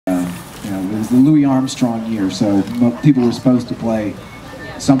the Louis Armstrong year, so people were supposed to play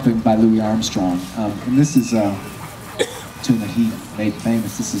something by Louis Armstrong. And this is a tune that he made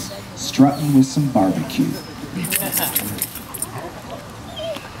famous. This is Strutting with Some Barbecue.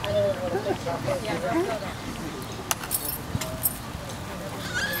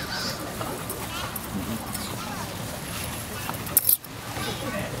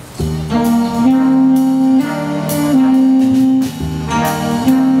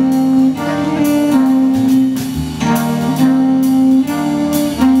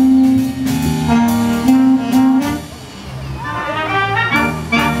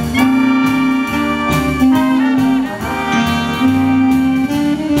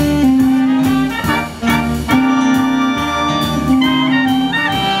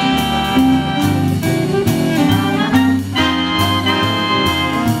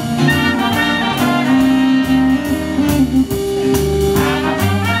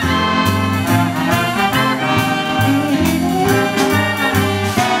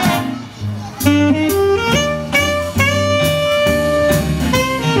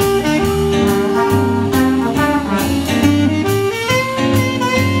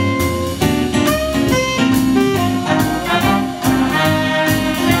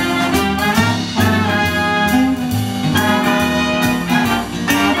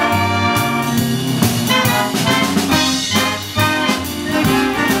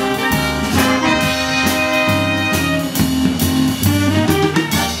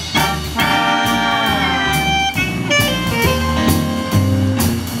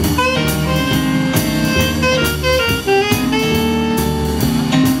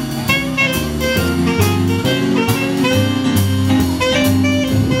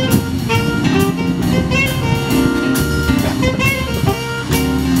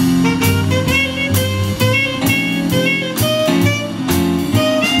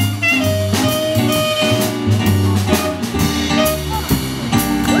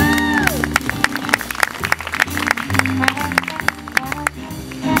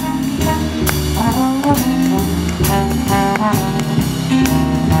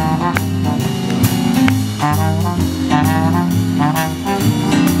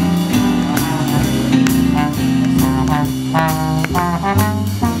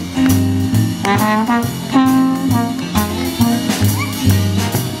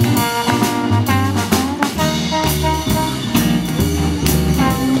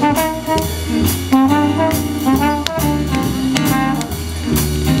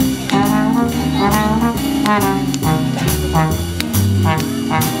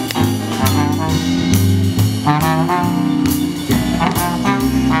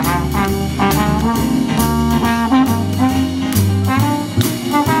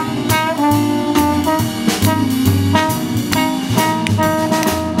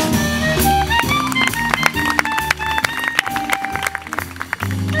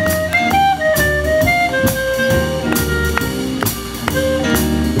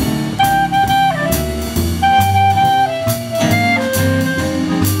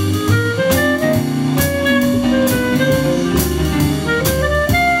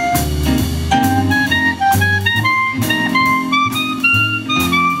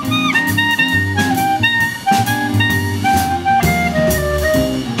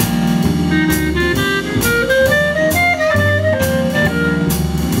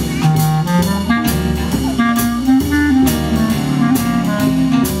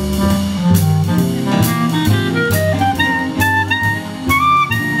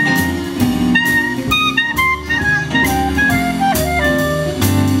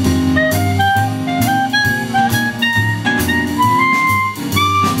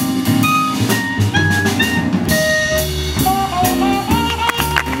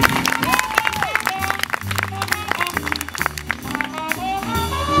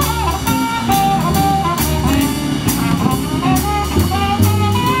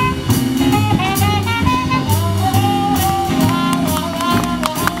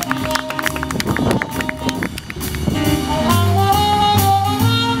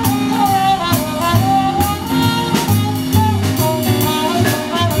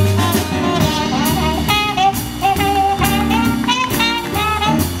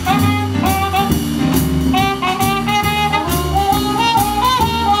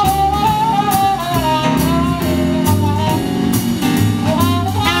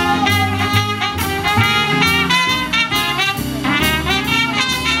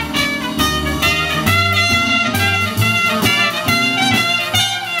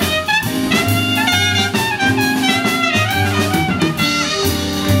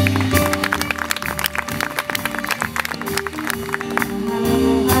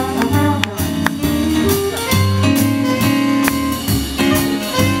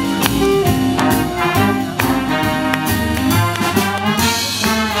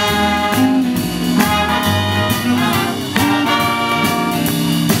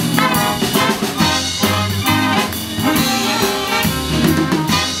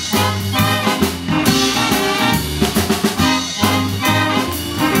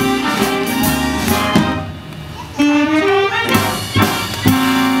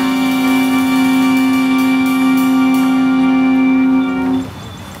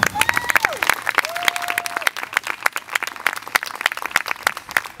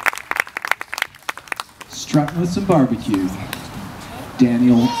 barbecue.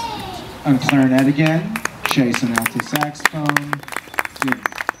 Daniel on clarinet again. Chase on alto saxophone.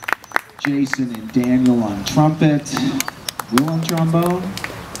 Jason and Daniel on trumpet. Will on trombone.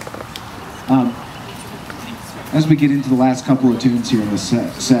 As we get into the last couple of tunes here in this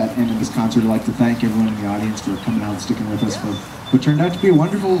set and in this concert, I'd like to thank everyone in the audience for coming out and sticking with us for what turned out to be a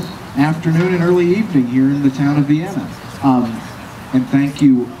wonderful afternoon and early evening here in the town of Vienna. And thank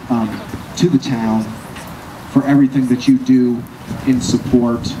you to the town for everything that you do in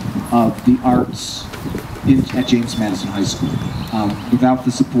support of the arts at James Madison High School. Without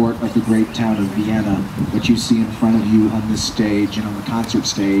the support of the great town of Vienna, what you see in front of you on this stage and on the concert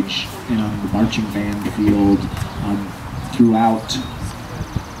stage and on the marching band field throughout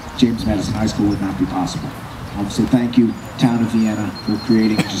James Madison High School would not be possible. So thank you, town of Vienna, for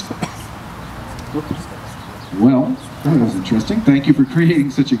creating just... Well, that was interesting. Thank you for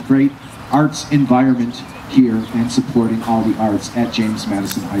creating such a great arts environment here and supporting all the arts at James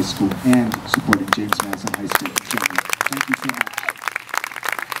Madison High School and supporting James Madison High School. Thank you so much.